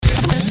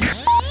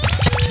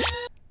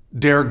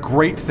Dare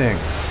great things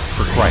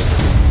for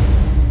Christ.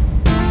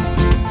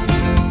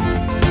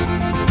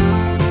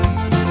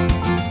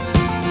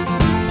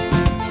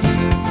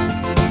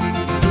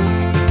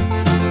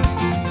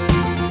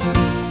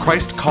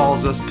 Christ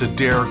calls us to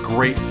dare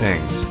great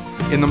things.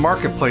 In the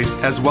marketplace,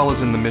 as well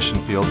as in the mission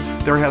field,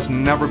 there has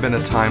never been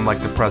a time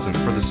like the present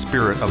for the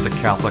spirit of the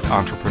Catholic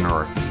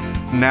entrepreneur.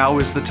 Now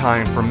is the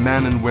time for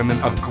men and women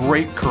of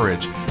great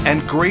courage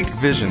and great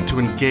vision to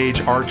engage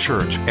our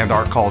church and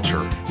our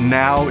culture.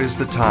 Now is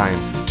the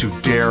time to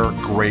dare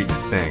great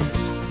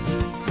things.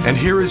 And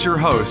here is your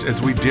host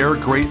as we dare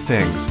great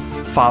things,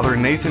 Father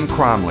Nathan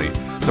Cromly,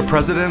 the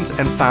president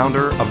and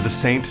founder of the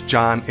St.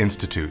 John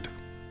Institute.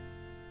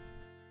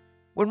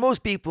 When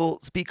most people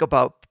speak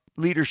about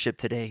leadership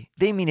today,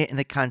 they mean it in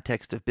the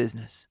context of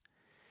business.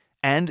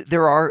 And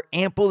there are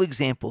ample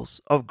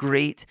examples of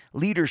great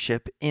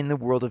leadership in the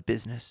world of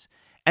business,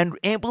 and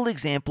ample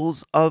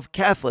examples of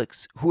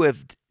Catholics who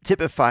have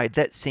typified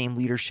that same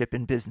leadership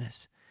in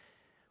business.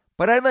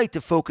 But I'd like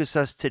to focus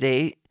us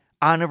today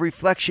on a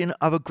reflection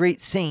of a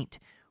great saint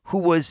who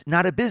was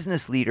not a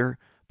business leader,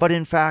 but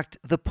in fact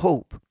the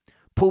Pope,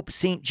 Pope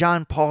St.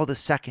 John Paul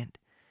II,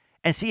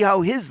 and see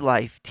how his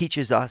life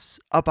teaches us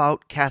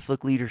about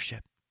Catholic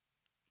leadership.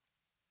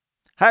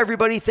 Hi,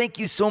 everybody. Thank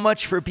you so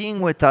much for being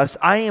with us.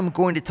 I am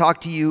going to talk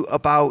to you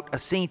about a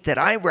saint that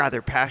I'm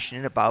rather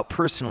passionate about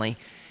personally,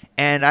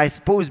 and I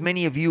suppose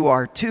many of you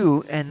are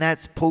too, and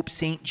that's Pope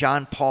St.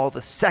 John Paul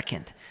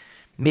II.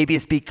 Maybe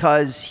it's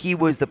because he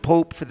was the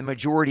Pope for the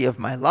majority of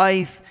my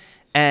life,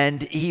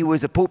 and he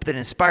was a Pope that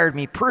inspired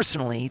me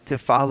personally to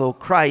follow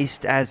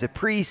Christ as a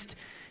priest,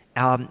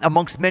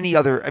 amongst many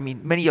other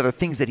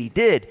things that he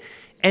did.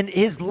 And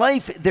his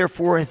life,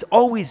 therefore, has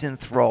always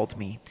enthralled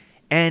me.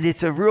 And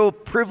it's a real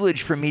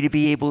privilege for me to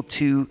be able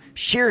to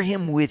share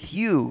him with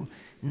you,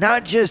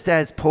 not just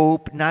as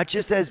Pope, not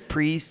just as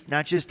priest,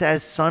 not just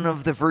as son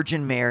of the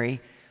Virgin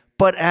Mary,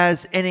 but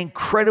as an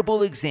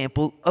incredible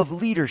example of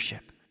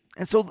leadership.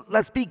 And so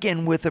let's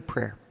begin with a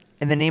prayer.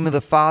 In the name of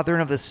the Father,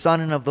 and of the Son,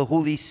 and of the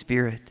Holy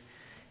Spirit.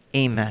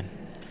 Amen.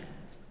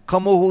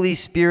 Come, O Holy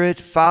Spirit,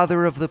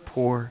 Father of the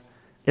poor,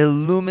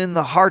 illumine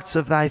the hearts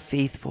of thy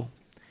faithful,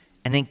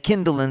 and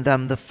enkindle in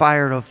them the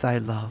fire of thy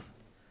love.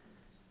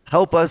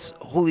 Help us,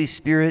 Holy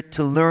Spirit,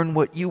 to learn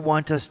what you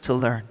want us to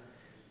learn,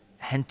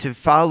 and to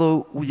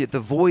follow the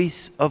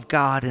voice of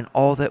God in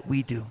all that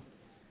we do.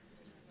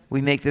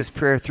 We make this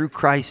prayer through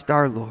Christ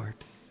our Lord.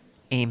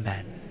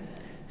 Amen.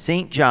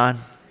 St.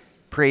 John,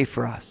 pray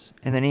for us.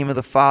 In the name of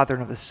the Father,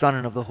 and of the Son,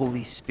 and of the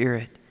Holy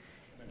Spirit.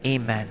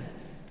 Amen.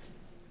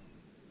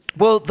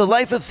 Well, the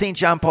life of St.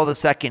 John Paul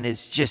II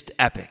is just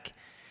epic.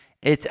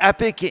 It's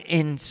epic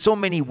in so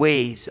many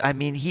ways. I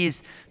mean,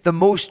 he's the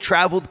most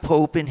traveled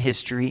pope in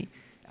history.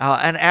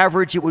 On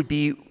average, it would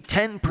be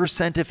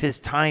 10% of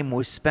his time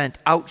was spent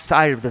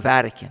outside of the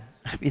Vatican.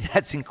 I mean,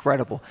 that's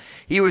incredible.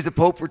 He was the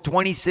pope for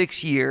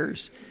 26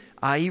 years.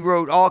 He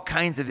wrote all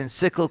kinds of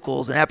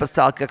encyclicals and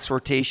apostolic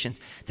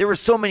exhortations. There were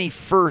so many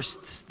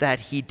firsts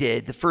that he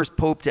did. The first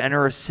pope to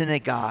enter a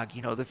synagogue,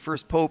 the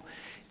first pope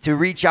to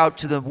reach out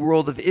to the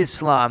world of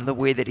Islam the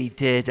way that he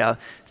did.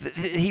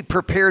 He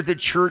prepared the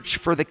church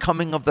for the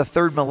coming of the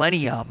third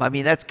millennium. I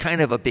mean, that's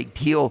kind of a big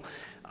deal.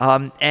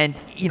 And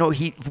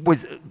he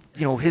was,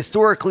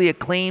 historically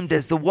acclaimed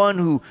as the one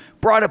who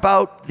brought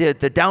about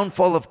the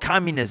downfall of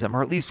communism,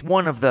 or at least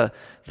one of the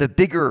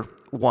bigger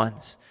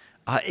ones.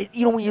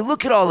 When you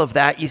look at all of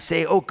that, you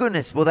say, oh,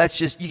 goodness, well, that's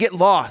just, you get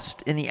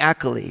lost in the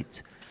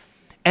accolades.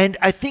 And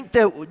I think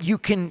that you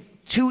can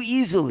too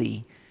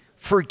easily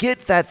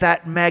forget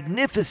that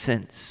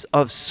magnificence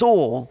of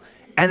soul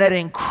and that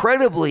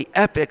incredibly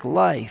epic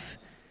life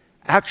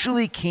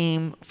actually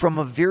came from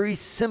a very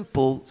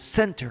simple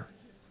center.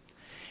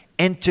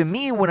 And to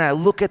me, when I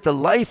look at the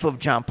life of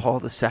John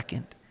Paul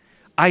II,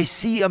 I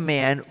see a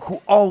man who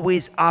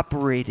always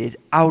operated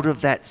out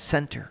of that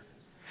center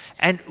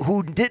and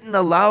who didn't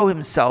allow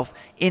himself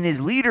in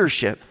his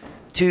leadership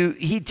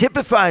he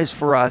typifies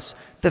for us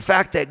the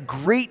fact that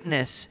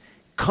greatness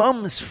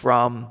comes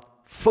from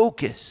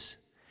focus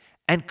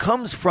and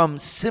comes from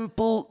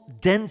simple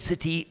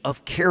density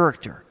of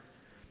character.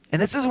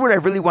 And this is what I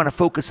really want to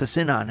focus us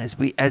in on as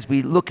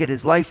we look at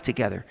his life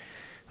together.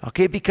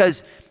 Okay,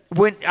 because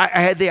when I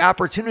had the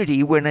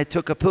opportunity, when I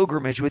took a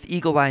pilgrimage with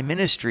Eagle Eye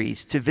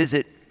Ministries to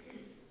visit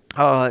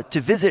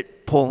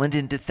Poland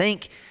and to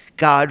thank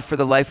God for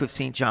the life of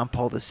St. John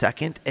Paul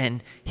II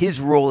and his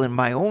role in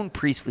my own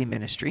priestly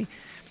ministry.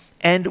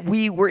 And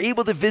we were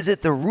able to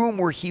visit the room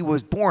where he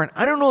was born.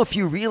 I don't know if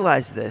you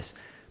realize this,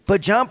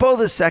 but John Paul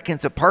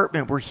II's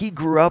apartment where he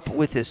grew up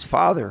with his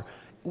father,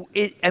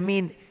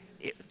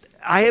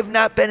 I have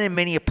not been in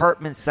many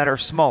apartments that are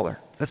smaller.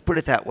 Let's put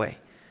it that way.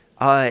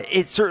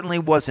 It certainly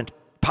wasn't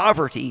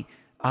poverty,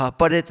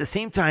 but at the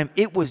same time,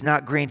 it was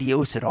not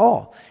grandiose at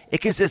all. It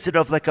consisted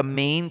of like a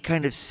main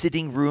kind of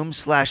sitting room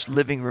 /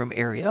 living room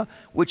area,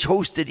 which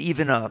hosted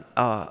even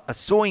a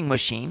sewing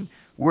machine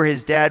where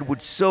his dad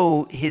would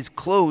sew his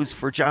clothes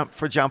for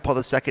John Paul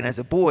II as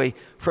a boy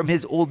from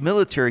his old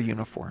military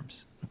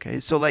uniforms. Okay,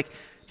 so like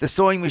The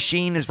sewing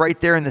machine is right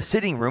there in the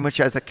sitting room, which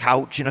has a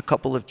couch and a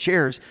couple of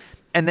chairs.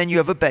 And then you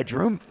have a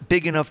bedroom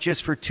big enough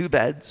just for 2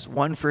 beds,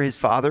 one for his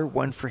father,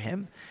 one for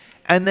him.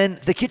 And then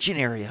the kitchen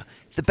area.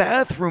 The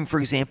bathroom, for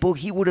example,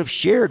 he would have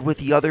shared with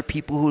the other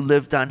people who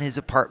lived on his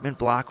apartment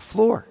block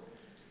floor.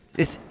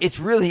 It's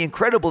really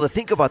incredible to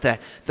think about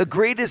that. The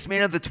greatest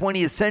man of the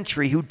 20th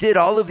century who did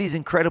all of these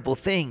incredible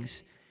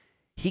things,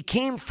 he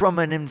came from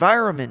an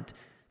environment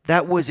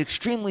that was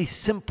extremely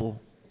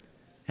simple.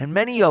 And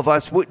many of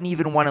us wouldn't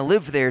even want to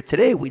live there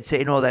today. We'd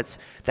say, no,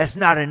 that's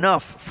not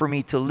enough for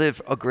me to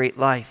live a great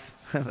life.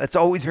 Let's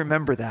always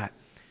remember that.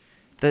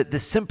 The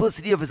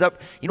simplicity of his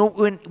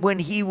when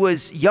he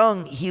was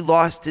young, he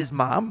lost his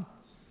mom.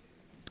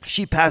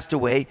 She passed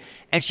away,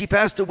 and she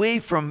passed away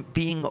from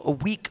being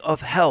weak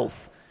of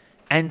health.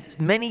 And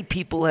many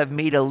people have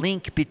made a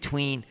link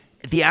between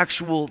the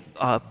actual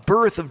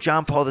birth of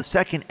John Paul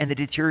II and the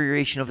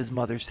deterioration of his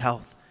mother's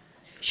health.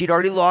 She'd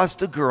already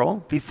lost a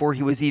girl before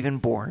he was even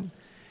born.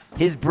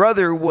 His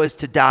brother was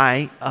to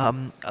die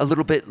a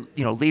little bit,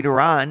 later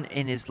on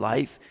in his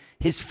life.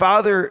 His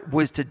father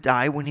was to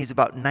die when he's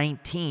about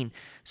 19.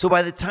 So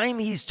by the time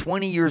he's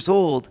 20 years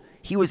old,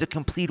 he was a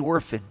complete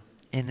orphan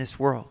in this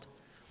world,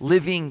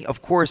 living,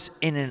 of course,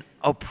 in an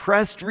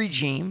oppressed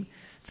regime.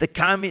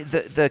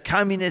 The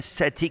communists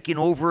had taken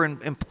over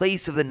in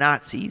place of the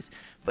Nazis.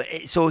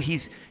 So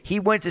he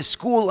went to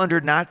school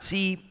under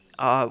Nazi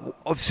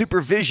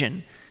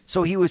supervision.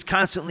 So he was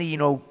constantly,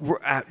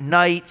 at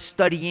night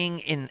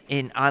studying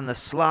on the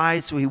sly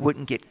so he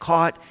wouldn't get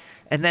caught.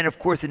 And then, of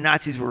course, the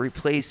Nazis were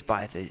replaced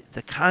by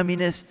the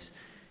communists.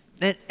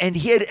 And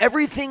he had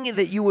everything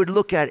that you would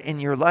look at in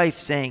your life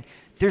saying,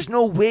 there's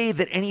no way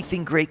that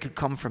anything great could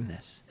come from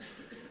this.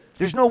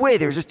 There's no way.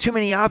 There's just too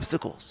many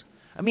obstacles.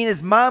 I mean,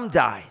 his mom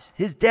dies.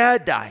 His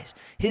dad dies.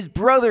 His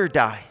brother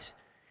dies.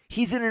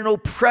 He's in an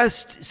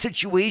oppressed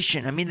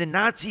situation. I mean, the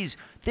Nazis,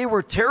 they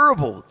were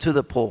terrible to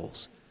the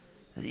Poles.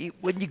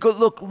 When you go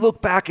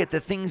look back at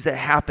the things that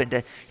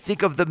happened,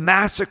 think of the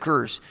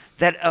massacres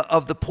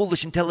of the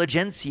Polish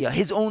intelligentsia,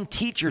 his own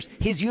teachers,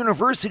 his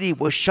university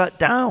was shut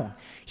down.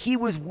 He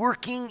was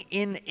working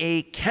in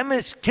a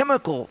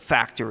chemical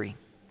factory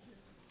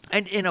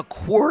and in a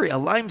quarry, a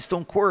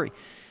limestone quarry.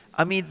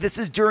 I mean, this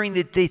is during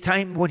the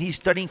time when he's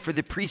studying for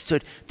the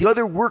priesthood. The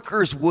other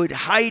workers would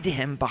hide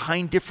him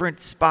behind different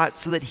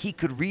spots so that he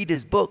could read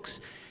his books.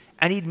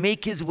 And he'd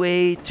make his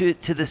way to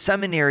the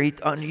seminary,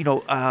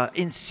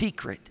 in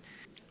secret.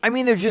 I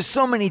mean, there's just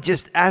so many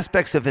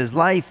aspects of his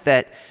life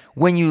that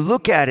when you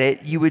look at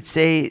it, you would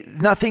say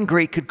nothing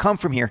great could come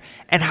from here.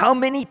 And how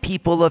many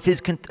people of his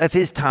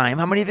time,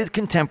 how many of his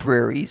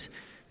contemporaries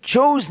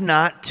chose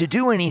not to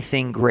do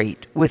anything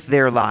great with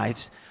their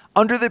lives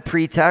under the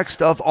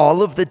pretext of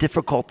all of the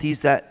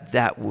difficulties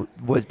that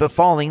was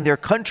befalling their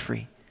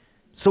country?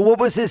 So what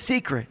was his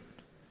secret?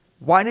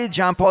 Why did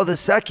John Paul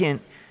II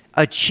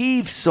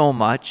achieve so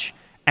much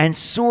and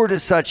soar to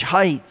such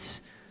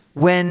heights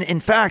when, in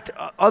fact,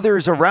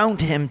 others around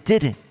him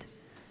didn't?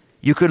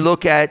 You could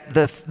look at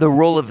the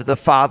role of the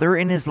father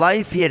in his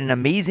life. He had an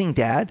amazing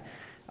dad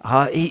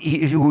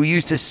who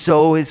used to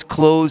sew his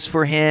clothes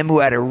for him, who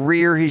had to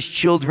rear his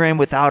children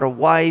without a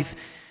wife.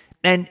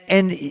 And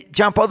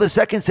John Paul II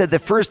said the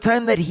first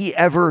time that he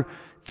ever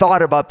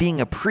thought about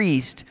being a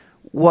priest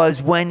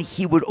was when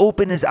he would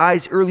open his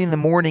eyes early in the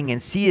morning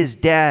and see his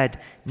dad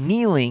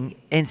kneeling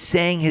and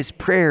saying his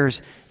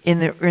prayers in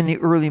the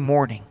early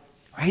morning.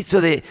 Right? So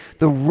the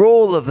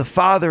role of the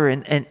father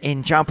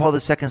in John Paul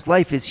II's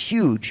life is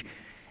huge.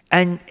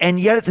 And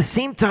yet at the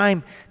same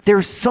time,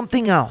 there's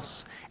something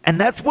else. And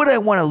that's what I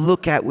want to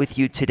look at with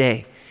you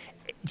today.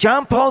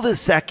 John Paul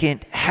II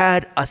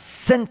had a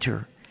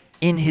center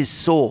in his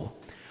soul,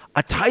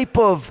 a type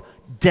of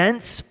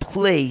dense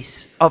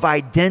place of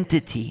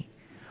identity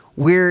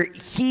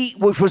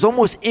which was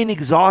almost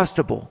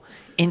inexhaustible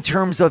in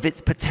terms of its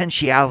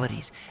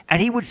potentialities.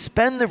 And he would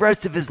spend the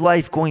rest of his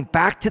life going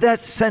back to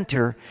that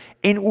center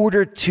in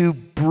order to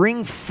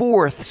bring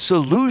forth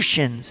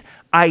solutions,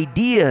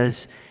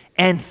 ideas,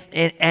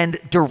 and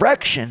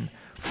direction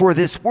for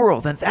this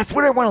world. And that's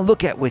what I want to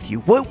look at with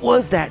you. What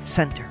was that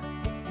center?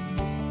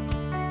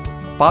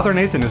 Father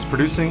Nathan is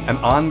producing an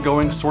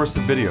ongoing source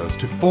of videos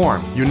to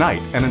form,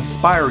 unite, and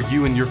inspire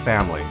you and your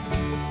family.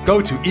 Go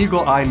to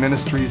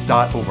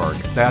eagleeyeministries.org.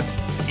 That's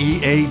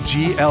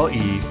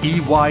EAGLEEYE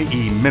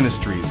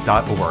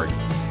ministries.org.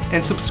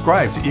 And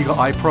subscribe to Eagle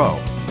Eye Pro.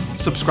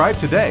 Subscribe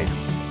today.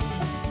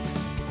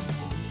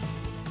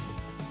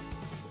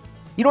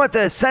 You know, at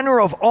the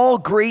center of all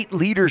great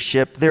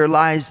leadership, there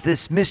lies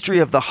this mystery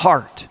of the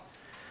heart.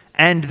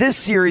 And this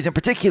series in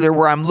particular,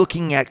 where I'm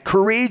looking at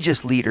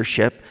courageous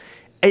leadership,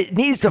 it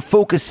needs to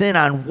focus in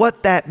on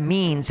what that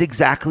means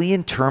exactly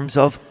in terms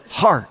of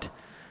heart,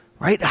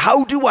 right?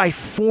 How do I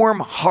form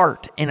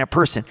heart in a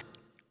person?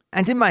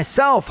 And in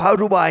myself, how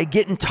do I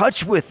get in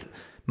touch with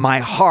my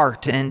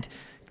heart and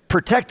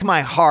protect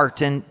my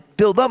heart and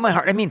build up my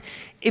heart? I mean,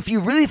 if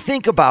you really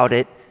think about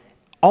it,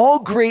 all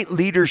great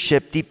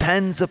leadership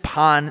depends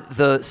upon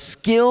the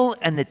skill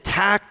and the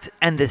tact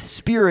and the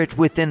spirit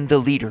within the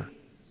leader.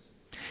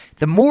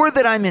 The more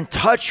that I'm in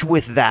touch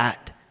with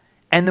that,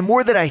 and the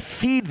more that I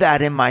feed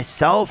that in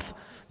myself,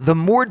 the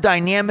more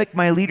dynamic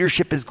my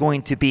leadership is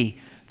going to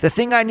be. The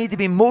thing I need to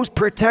be most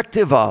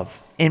protective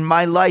of in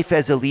my life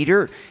as a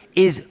leader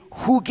is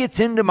who gets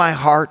into my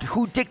heart,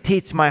 who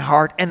dictates my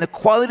heart, and the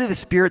quality of the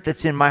Spirit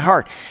that's in my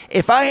heart.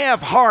 If I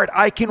have heart,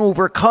 I can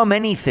overcome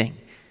anything,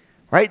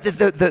 right?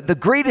 The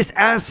greatest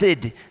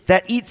acid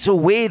that eats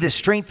away the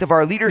strength of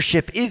our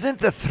leadership isn't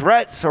the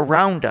threats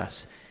around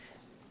us.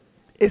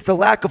 It's the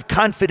lack of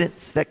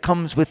confidence that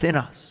comes within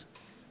us.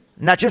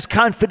 Not just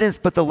confidence,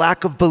 but the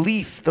lack of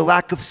belief, the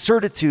lack of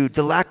certitude,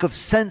 the lack of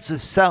sense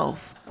of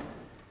self.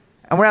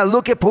 And when I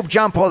look at Pope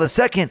John Paul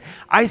II,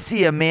 I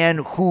see a man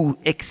who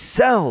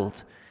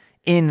excelled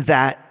in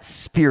that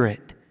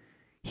spirit.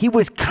 He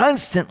was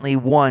constantly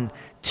one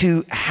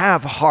to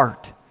have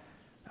heart.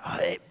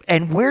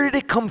 And where did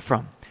it come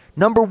from?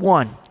 Number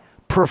one,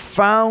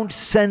 profound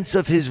sense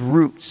of his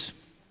roots.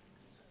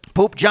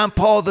 Pope John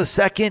Paul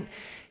II,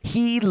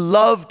 he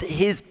loved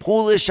his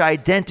Polish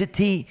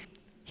identity.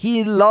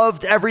 He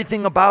loved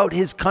everything about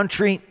his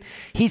country.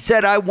 He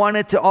said, I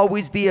wanted to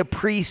always be a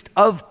priest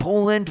of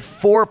Poland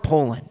for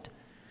Poland.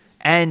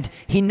 And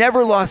he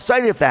never lost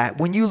sight of that.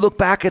 When you look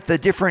back at the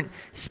different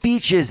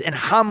speeches and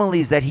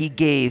homilies that he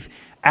gave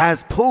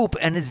as Pope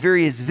and his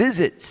various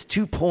visits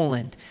to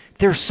Poland,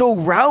 they're so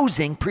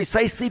rousing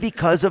precisely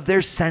because of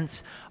their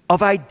sense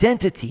of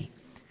identity.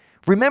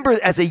 Remember,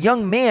 as a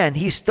young man,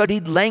 he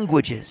studied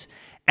languages,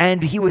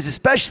 and he was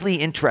especially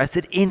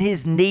interested in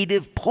his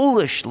native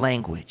Polish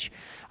language.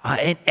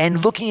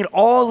 And looking at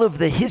all of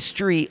the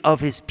history of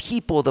his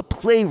people, the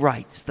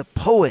playwrights, the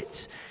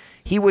poets.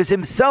 He was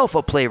himself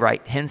a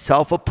playwright,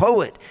 himself a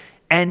poet,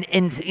 and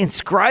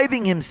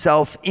inscribing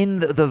himself in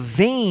the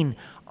vein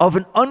of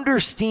an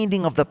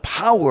understanding of the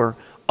power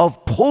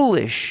of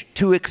Polish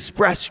to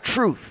express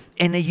truth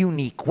in a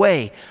unique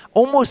way.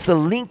 Almost the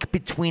link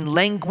between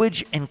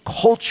language and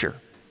culture.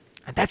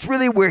 And that's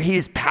really where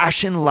his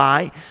passion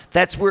lie.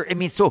 That's where,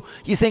 so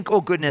you think,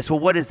 oh goodness, well,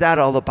 what is that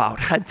all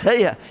about? I tell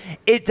you,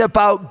 it's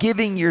about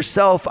giving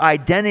yourself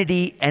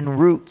identity and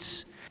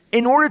roots.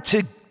 In order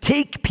to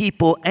take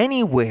people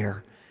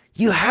anywhere,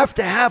 you have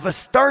to have a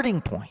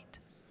starting point,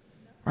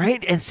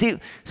 right? And see,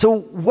 so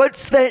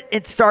what's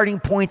that starting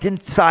point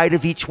inside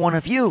of each one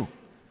of you?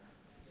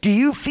 Do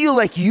you feel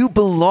like you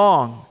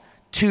belong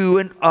to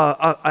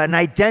an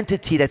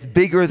identity that's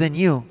bigger than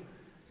you?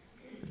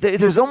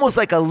 There's almost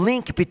like a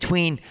link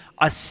between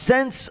a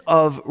sense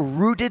of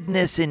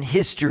rootedness in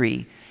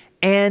history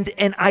and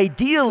an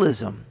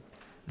idealism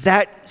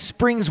that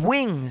springs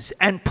wings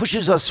and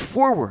pushes us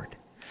forward.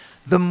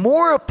 The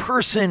more a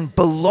person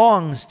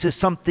belongs to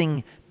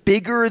something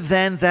bigger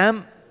than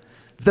them,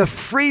 the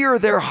freer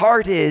their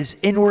heart is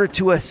in order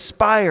to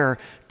aspire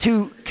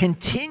to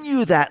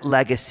continue that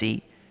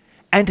legacy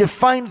and to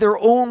find their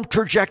own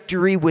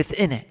trajectory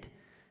within it.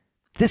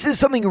 This is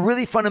something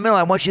really fundamental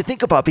I want you to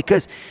think about,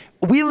 because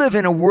we live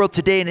in a world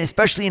today, and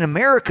especially in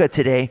America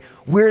today,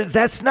 where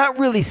that's not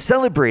really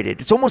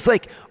celebrated. It's almost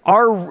like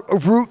our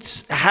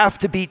roots have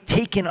to be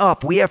taken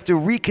up. We have to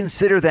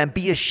reconsider them,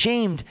 be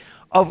ashamed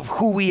of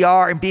who we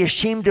are, and be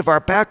ashamed of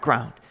our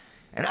background.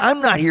 And I'm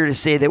not here to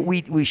say that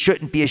we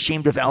shouldn't be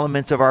ashamed of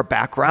elements of our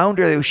background,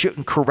 or that we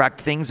shouldn't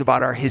correct things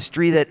about our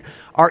history that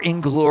are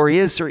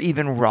inglorious or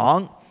even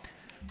wrong.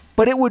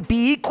 But it would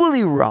be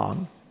equally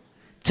wrong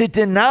to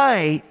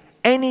deny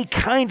any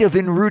kind of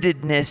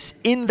enrootedness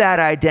in that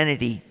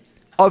identity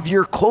of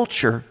your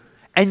culture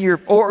and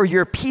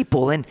your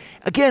people. And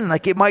again,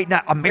 like it might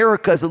not,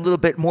 America is a little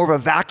bit more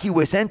of a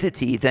vacuous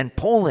entity than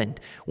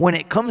Poland when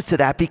it comes to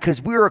that, because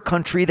we're a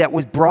country that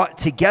was brought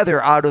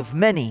together out of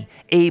many,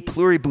 a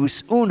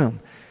pluribus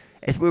unum.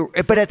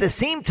 But at the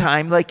same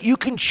time, like, you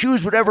can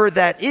choose whatever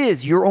that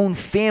is, your own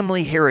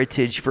family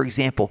heritage, for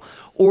example,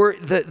 or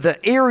the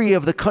area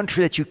of the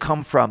country that you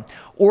come from,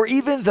 or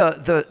even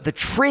the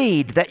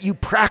trade that you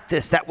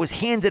practice that was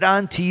handed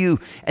on to you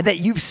and that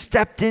you've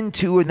stepped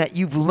into and that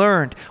you've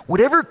learned.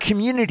 Whatever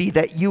community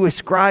that you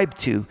ascribe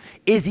to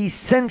is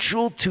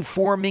essential to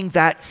forming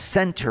that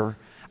center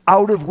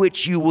out of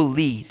which you will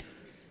lead.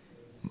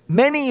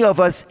 Many of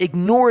us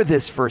ignore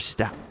this first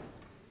step.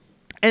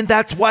 And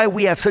that's why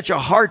we have such a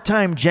hard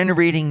time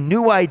generating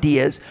new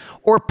ideas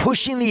or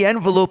pushing the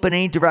envelope in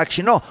any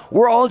direction. No,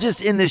 we're all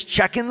just in this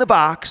check in the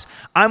box.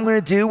 I'm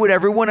going to do what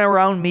everyone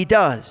around me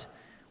does.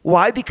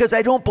 Why? Because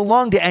I don't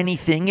belong to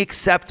anything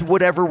except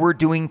whatever we're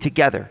doing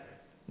together.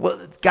 Well,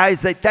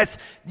 guys,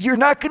 you're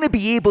not going to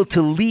be able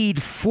to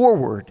lead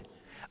forward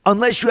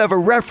unless you have a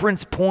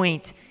reference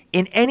point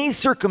in any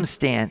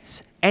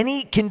circumstance,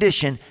 any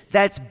condition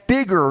that's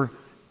bigger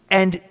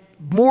and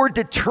more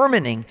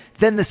determining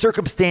than the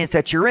circumstance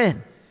that you're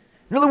in.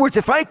 In other words,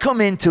 if I come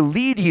in to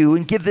lead you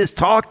and give this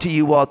talk to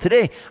you all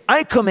today,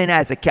 I come in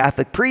as a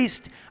Catholic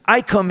priest,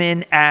 I come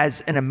in as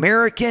an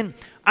American,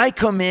 I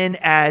come in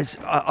as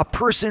a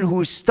person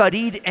who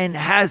studied and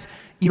has,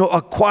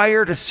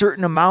 acquired a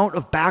certain amount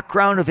of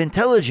background of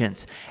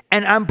intelligence.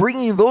 And I'm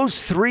bringing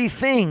those three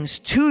things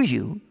to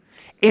you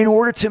in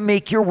order to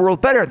make your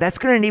world better. That's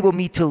going to enable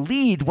me to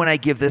lead when I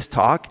give this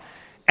talk.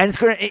 And it's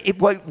going to,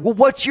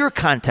 what's your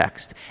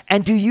context?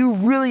 And do you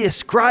really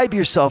ascribe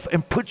yourself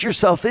and put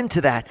yourself into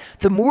that?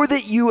 The more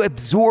that you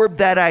absorb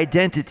that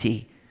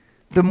identity,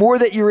 the more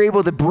that you're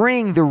able to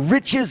bring the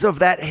riches of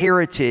that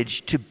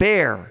heritage to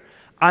bear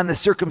on the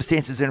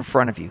circumstances in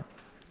front of you.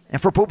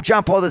 And for Pope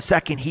John Paul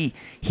II,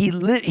 he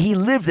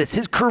lived this.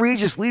 His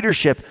courageous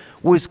leadership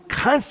was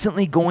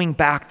constantly going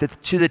back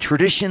to the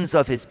traditions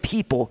of his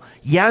people.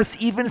 Yes,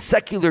 even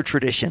secular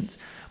traditions,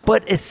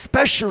 but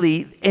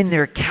especially in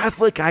their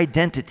Catholic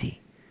identity.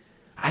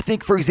 I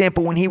think, for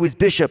example, when he was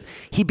bishop,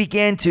 he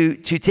began to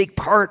take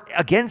part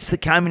against the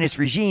communist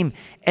regime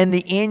and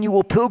the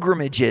annual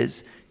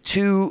pilgrimages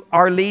to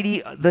Our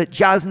Lady, the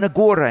Jasna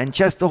Gora in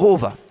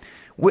Częstochowa.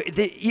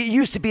 It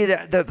used to be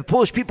that the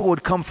Polish people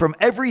would come from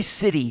every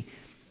city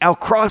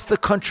across the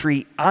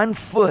country on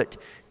foot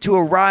to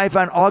arrive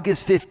on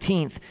August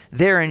 15th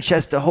there in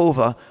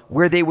Częstochowa,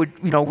 where they would,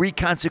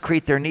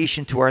 reconsecrate their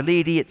nation to Our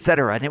Lady,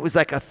 etc. And it was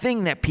like a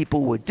thing that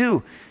people would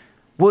do.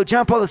 Well,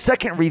 John Paul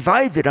II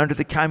revived it under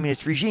the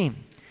communist regime.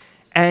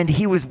 And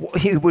he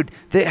would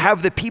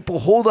have the people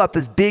hold up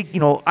this big,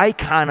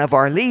 icon of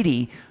Our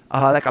Lady,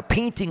 like a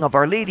painting of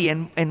Our Lady,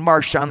 and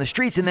march down the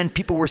streets. And then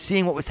people were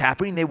seeing what was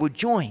happening. They would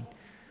join.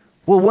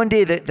 Well, one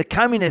day the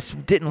communists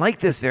didn't like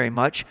this very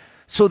much,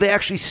 so they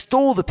actually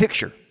stole the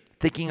picture,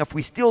 thinking if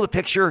we steal the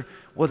picture,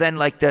 well then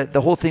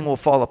the whole thing will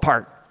fall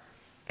apart.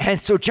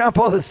 And so John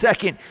Paul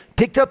II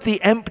picked up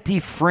the empty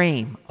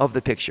frame of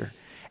the picture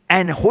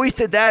and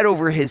hoisted that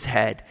over his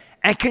head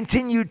and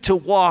continued to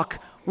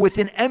walk with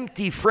an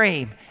empty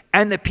frame.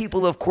 And the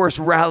people, of course,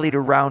 rallied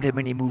around him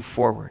and he moved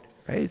forward.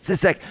 Right? It's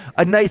just like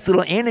a nice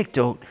little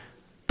anecdote,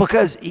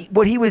 because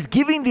what he was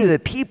giving to the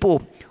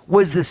people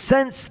was the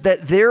sense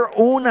that their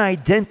own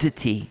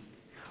identity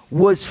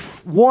was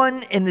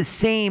one and the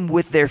same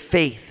with their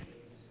faith.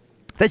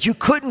 That you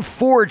couldn't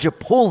forge a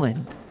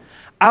Poland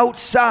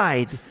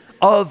outside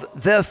of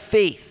the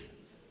faith.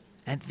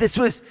 And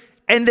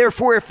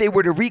therefore, if they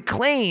were to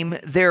reclaim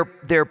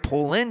their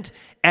Poland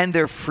and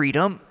their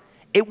freedom,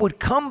 it would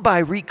come by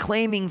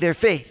reclaiming their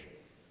faith.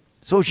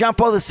 So Jean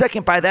Paul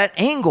II, by that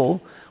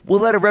angle,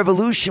 will lead a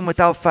revolution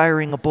without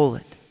firing a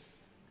bullet.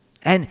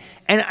 And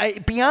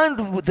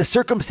beyond the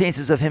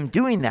circumstances of him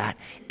doing that,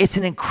 it's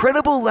an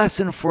incredible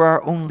lesson for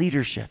our own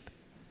leadership.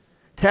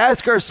 To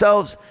ask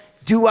ourselves,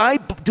 do I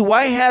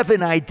have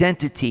an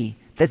identity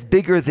that's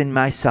bigger than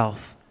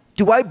myself?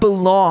 Do I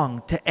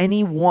belong to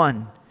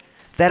anyone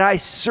that I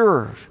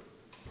serve?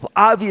 Well,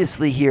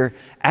 obviously here,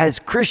 as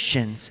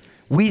Christians,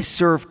 we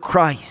serve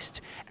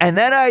Christ. And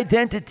that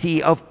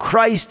identity of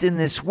Christ in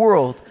this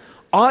world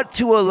ought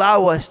to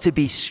allow us to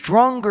be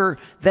stronger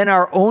than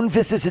our own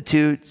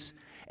vicissitudes.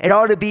 It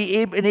ought to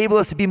enable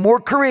us to be more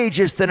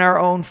courageous than our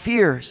own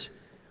fears.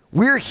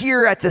 We're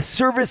here at the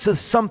service of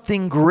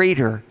something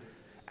greater,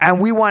 and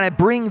we want to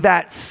bring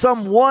that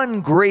someone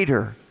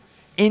greater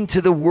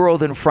into the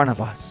world in front of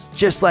us,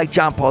 just like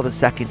John Paul II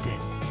did.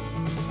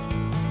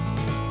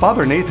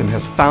 Father Nathan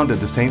has founded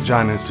the St.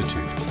 John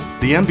Institute,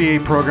 the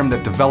MBA program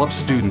that develops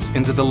students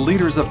into the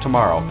leaders of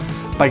tomorrow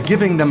by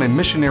giving them a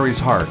missionary's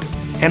heart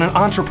and an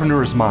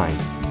entrepreneur's mind.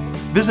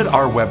 Visit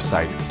our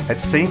website at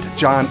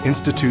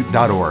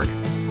stjohninstitute.org.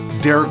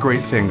 Dare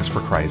great things for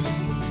Christ.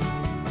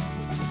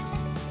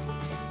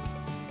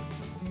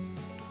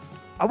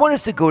 I want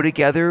us to go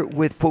together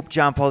with Pope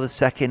John Paul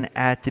II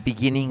at the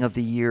beginning of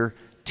the year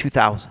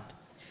 2000.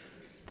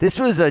 This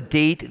was a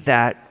date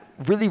that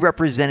really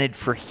represented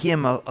for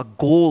him a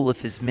goal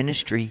of his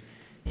ministry.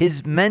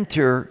 His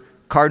mentor,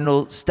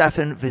 Cardinal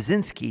Stefan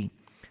Wyszynski,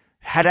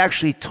 had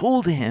actually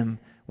told him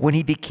when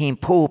he became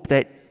Pope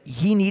that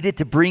he needed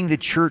to bring the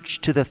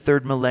church to the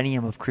third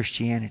millennium of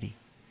Christianity.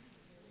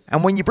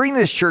 And when you bring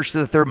this church to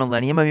the third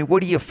millennium,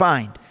 what do you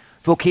find?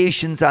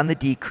 Vocations on the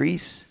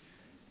decrease,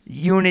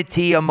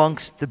 unity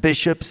amongst the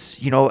bishops,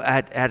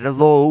 at a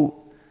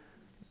low,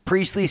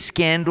 priestly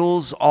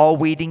scandals all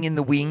waiting in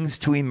the wings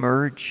to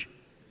emerge,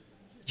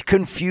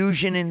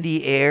 confusion in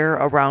the air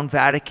around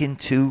Vatican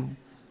II.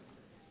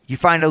 You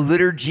find a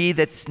liturgy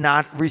that's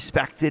not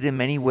respected in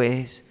many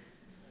ways.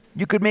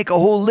 You could make a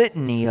whole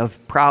litany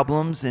of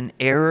problems and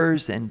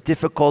errors and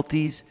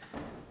difficulties,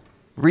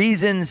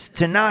 reasons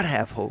to not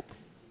have hope.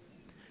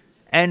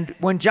 And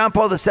when John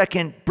Paul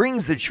II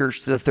brings the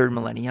church to the third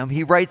millennium,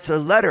 he writes a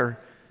letter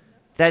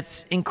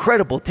that's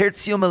incredible,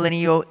 Tertio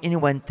Millennio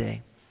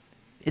Inuente.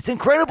 It's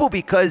incredible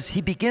because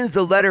he begins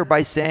the letter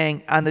by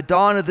saying, on the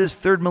dawn of this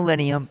third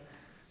millennium,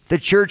 the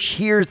church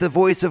hears the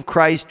voice of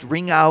Christ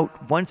ring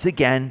out once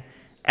again,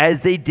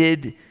 as they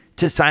did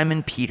to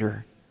Simon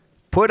Peter.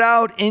 Put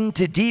out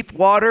into deep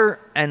water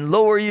and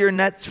lower your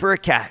nets for a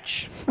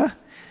catch.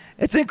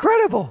 It's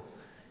incredible.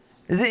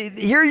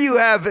 Here you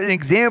have an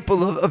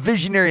example of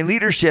visionary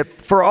leadership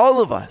for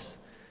all of us.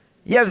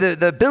 You have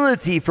the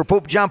ability for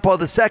Pope John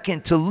Paul II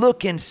to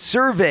look and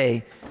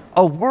survey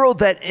a world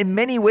that in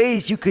many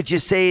ways you could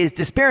just say is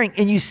despairing.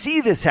 And you see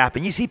this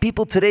happen. You see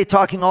people today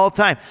talking all the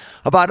time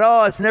about,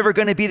 it's never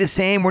going to be the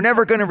same. We're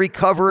never going to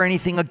recover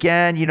anything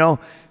again.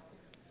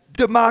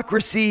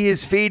 democracy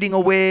is fading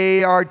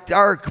away,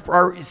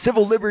 our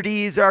civil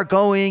liberties are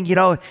going,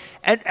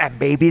 and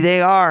maybe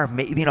they are.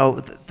 Maybe,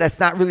 that's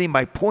not really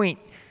my point.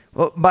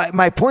 Well,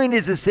 my point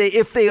is to say,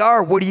 if they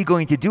are, what are you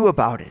going to do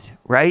about it,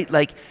 right?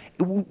 Like,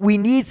 we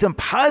need some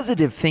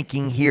positive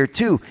thinking here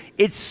too.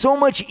 It's so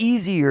much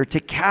easier to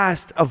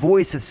cast a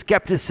voice of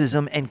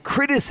skepticism and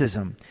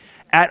criticism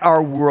at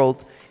our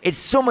world.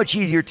 It's so much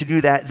easier to do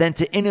that than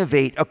to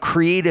innovate a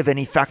creative and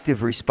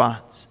effective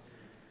response.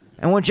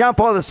 And when John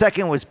Paul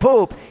II was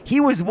Pope, he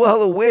was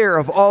well aware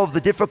of all of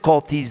the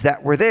difficulties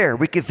that were there.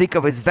 We could think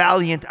of his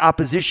valiant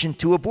opposition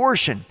to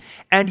abortion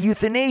and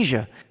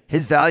euthanasia,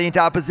 his valiant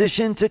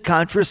opposition to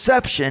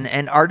contraception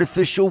and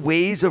artificial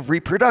ways of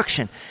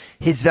reproduction,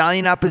 his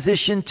valiant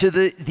opposition to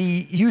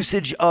the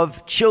usage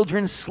of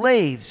children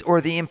slaves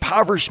or the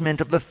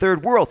impoverishment of the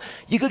third world.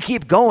 You could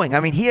keep going. I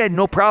mean, he had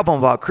no problem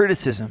about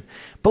criticism.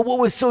 But what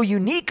was so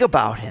unique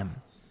about him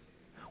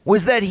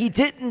was that he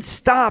didn't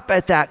stop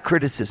at that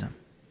criticism.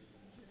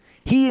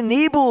 He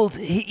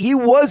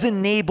was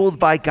enabled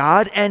by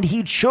God, and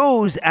he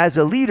chose as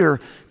a leader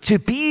to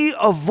be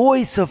a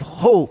voice of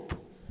hope.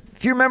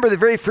 If you remember the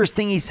very first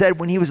thing he said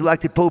when he was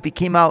elected Pope, he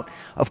came out,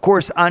 of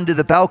course, onto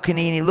the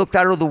balcony and he looked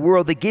out over the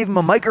world. They gave him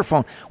a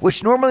microphone,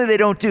 which normally they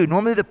don't do.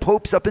 Normally the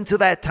popes up until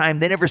that time,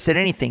 they never said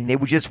anything. They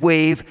would just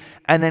wave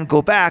and then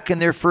go back,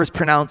 and their first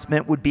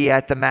pronouncement would be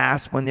at the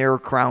Mass when they were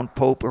crowned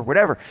Pope or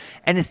whatever.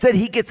 And instead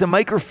he gets a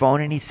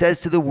microphone and he says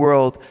to the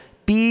world,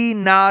 "Be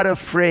not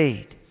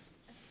afraid.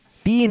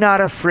 Be not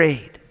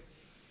afraid."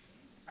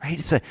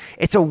 Right?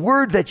 It's a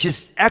word that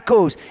just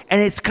echoes,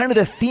 and it's kind of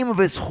the theme of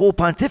his whole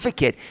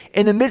pontificate.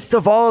 In the midst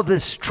of all of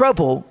this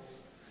trouble,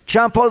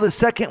 John Paul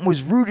II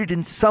was rooted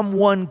in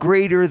someone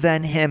greater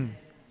than him.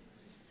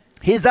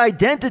 His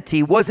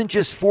identity wasn't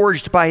just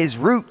forged by his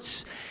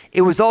roots.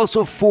 It was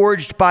also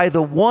forged by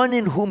the one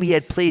in whom he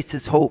had placed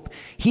his hope.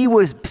 He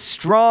was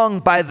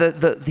strong by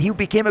he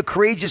became a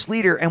courageous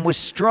leader and was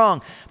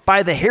strong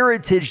by the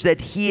heritage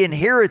that he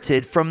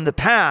inherited from the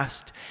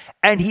past.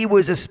 And he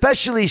was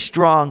especially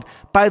strong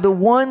by the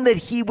one that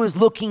he was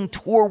looking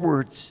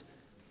towards,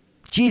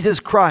 Jesus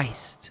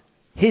Christ,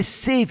 his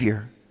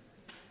Savior.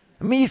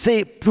 I mean, you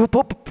say,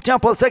 Pope John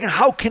Paul II,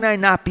 how can I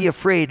not be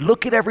afraid?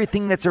 Look at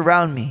everything that's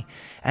around me.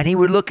 And he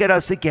would look at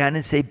us again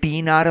and say,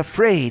 be not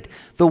afraid.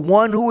 The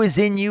one who is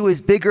in you is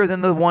bigger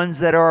than the ones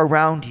that are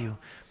around you.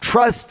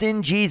 Trust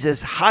in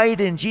Jesus, hide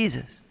in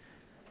Jesus.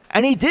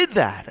 And he did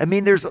that. I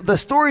mean, the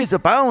stories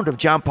abound of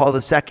John Paul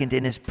II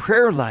in his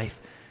prayer life.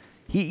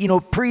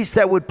 Priests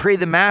that would pray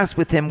the Mass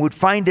with him would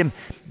find him.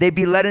 They'd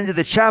be led into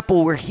the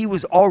chapel where he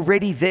was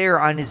already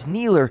there on his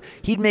kneeler.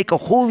 He'd make a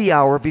holy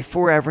hour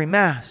before every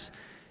Mass.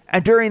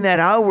 And during that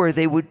hour,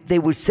 they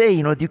would say,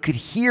 you could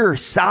hear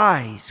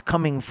sighs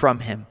coming from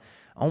him,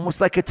 almost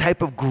like a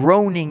type of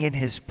groaning in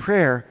his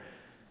prayer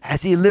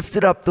as he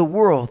lifted up the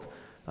world.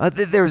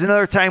 There was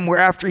another time where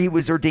after he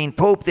was ordained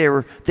Pope, they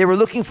were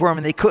looking for him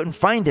and they couldn't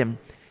find him.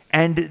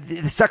 And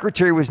the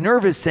secretary was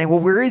nervous, saying, well,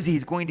 where is he?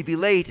 He's going to be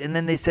late. And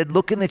then they said,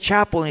 look in the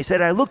chapel. And he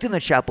said, I looked in the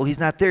chapel. He's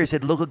not there. He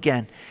said, look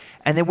again.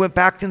 And they went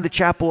back into the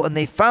chapel and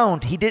they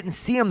found he didn't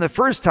see him the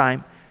first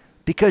time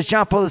because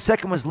John Paul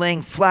II was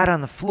laying flat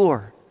on the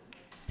floor,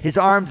 his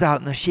arms out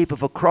in the shape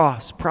of a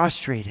cross,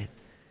 prostrated.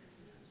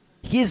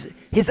 His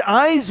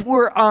eyes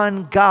were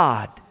on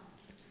God.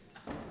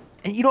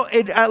 And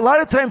a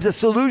lot of times the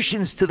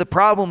solutions to the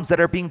problems that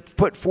are being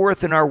put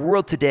forth in our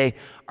world today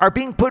are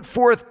being put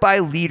forth by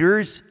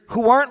leaders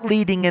who aren't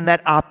leading in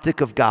that optic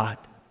of God.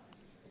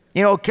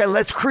 Okay,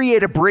 let's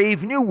create a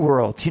brave new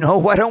world.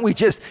 Why don't we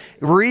just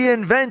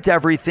reinvent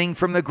everything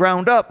from the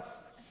ground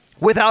up?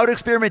 Without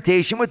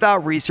experimentation,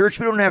 without research,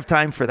 we don't have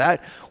time for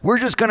that. We're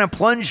just going to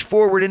plunge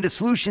forward into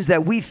solutions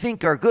that we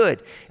think are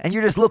good. And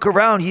you just look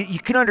around, you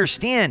can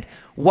understand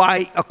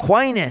why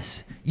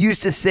Aquinas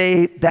used to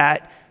say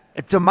that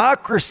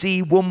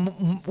democracy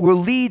will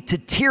lead to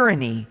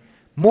tyranny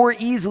more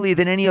easily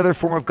than any other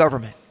form of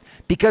government.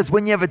 Because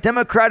when you have a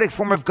democratic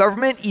form of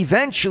government,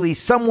 eventually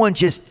someone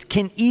just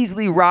can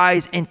easily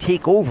rise and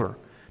take over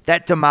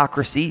that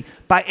democracy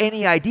by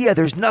any idea.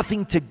 There's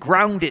nothing to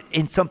ground it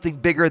in something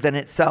bigger than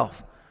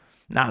itself.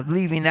 Now,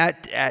 leaving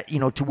that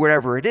to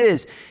wherever it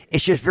is,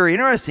 it's just very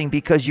interesting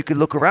because you could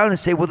look around and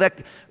say, well,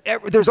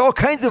 there's all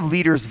kinds of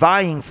leaders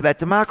vying for that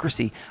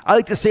democracy. I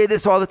like to say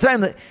this all the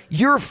time, that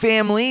your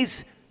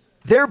families,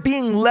 they're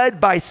being led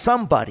by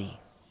somebody.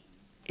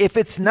 If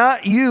it's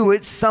not you,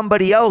 it's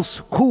somebody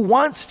else who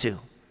wants to.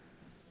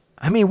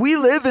 I mean, we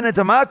live in a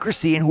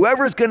democracy, and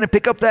whoever's going to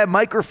pick up that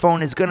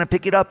microphone is going to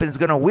pick it up and is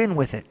going to win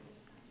with it.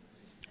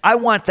 I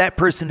want that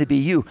person to be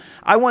you.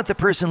 I want the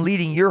person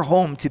leading your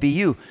home to be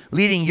you,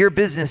 leading your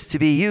business to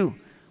be you.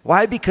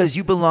 Why? Because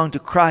you belong to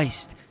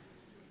Christ.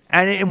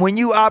 And when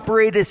you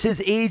operate as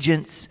his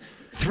agents,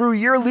 through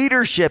your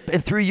leadership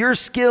and through your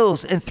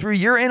skills and through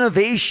your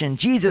innovation,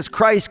 Jesus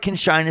Christ can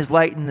shine his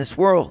light in this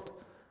world.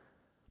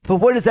 But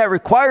what does that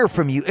require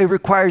from you? It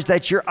requires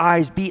that your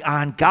eyes be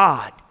on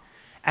God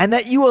and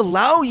that you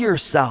allow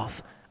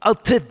yourself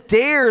to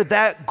dare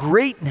that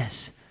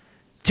greatness,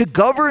 to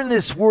govern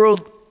this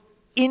world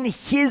in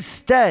his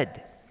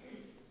stead.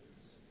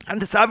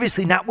 And it's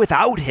obviously not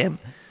without him,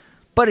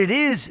 but it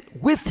is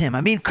with him.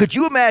 I mean, could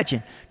you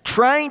imagine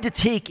trying to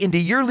take into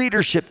your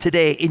leadership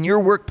today in your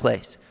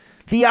workplace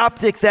the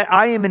optic that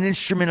I am an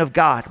instrument of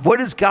God? What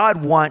does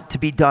God want to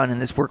be done in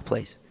this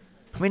workplace?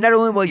 I mean, not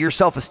only will your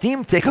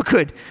self-esteem take a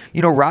good,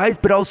 rise,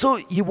 but also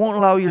you won't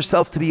allow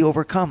yourself to be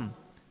overcome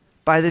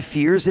by the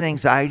fears and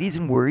anxieties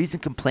and worries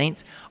and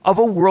complaints of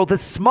a world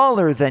that's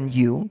smaller than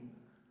you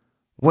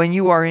when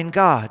you are in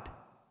God.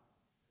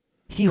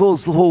 He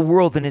holds the whole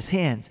world in his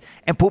hands.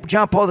 And Pope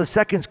John Paul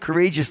II's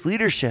courageous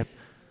leadership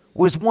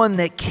was one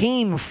that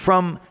came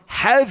from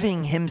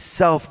having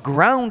himself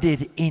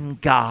grounded in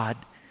God.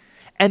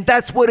 And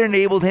that's what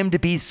enabled him to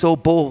be so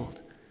bold,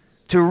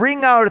 to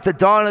ring out at the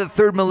dawn of the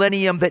third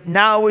millennium that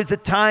now is the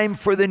time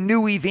for the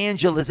new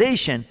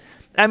evangelization.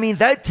 I mean,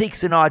 that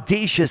takes an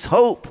audacious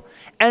hope.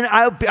 And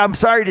I'm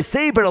sorry to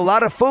say, but a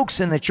lot of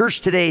folks in the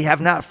church today have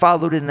not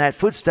followed in that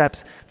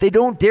footsteps. They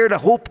don't dare to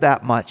hope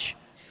that much.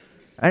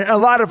 And a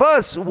lot of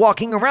us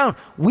walking around,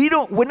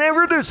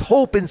 whenever there's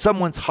hope in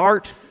someone's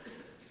heart,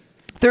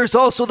 there's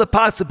also the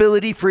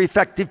possibility for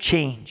effective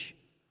change.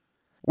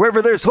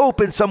 Wherever there's hope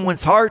in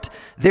someone's heart,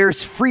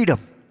 there's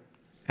freedom.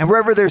 And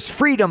wherever there's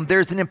freedom,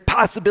 there's an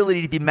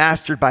impossibility to be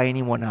mastered by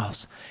anyone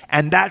else.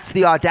 And that's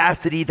the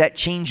audacity that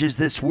changes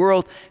this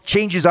world,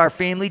 changes our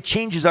family,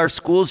 changes our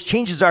schools,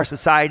 changes our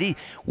society.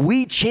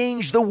 We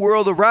change the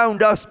world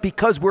around us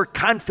because we're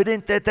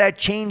confident that that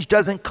change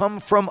doesn't come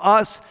from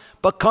us,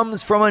 but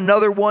comes from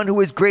another one who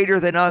is greater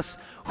than us,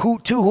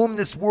 to whom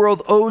this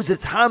world owes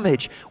its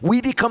homage. We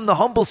become the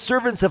humble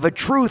servants of a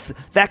truth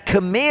that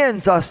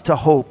commands us to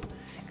hope,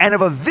 and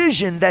of a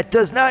vision that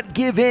does not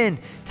give in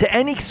to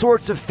any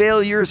sorts of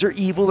failures or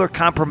evil or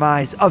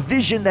compromise, a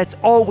vision that's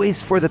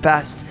always for the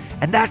best.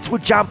 And that's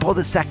what John Paul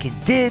II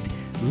did,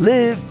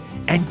 lived,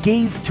 and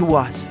gave to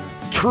us.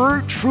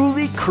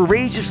 Truly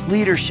courageous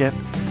leadership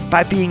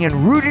by being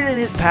enrooted in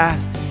his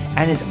past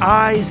and his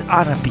eyes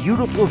on a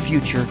beautiful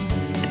future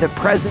in the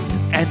presence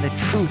and the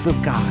truth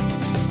of God.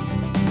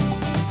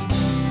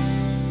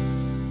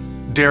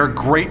 Dare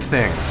great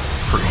things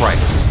for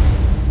Christ.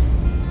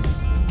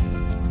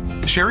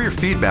 Share your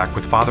feedback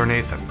with Father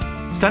Nathan.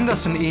 Send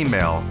us an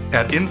email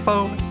at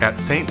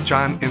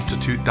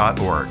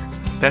info@stjohninstitute.org.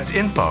 That's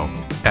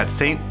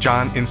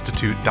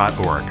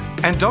info@stjohninstitute.org.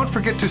 And don't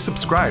forget to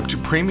subscribe to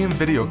premium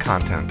video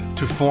content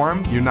to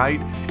form,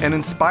 unite, and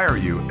inspire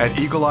you at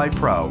Eagle Eye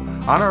Pro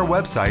on our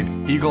website,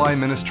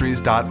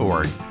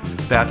 eagleeyeministries.org.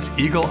 That's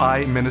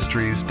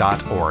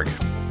eagleeyeministries.org.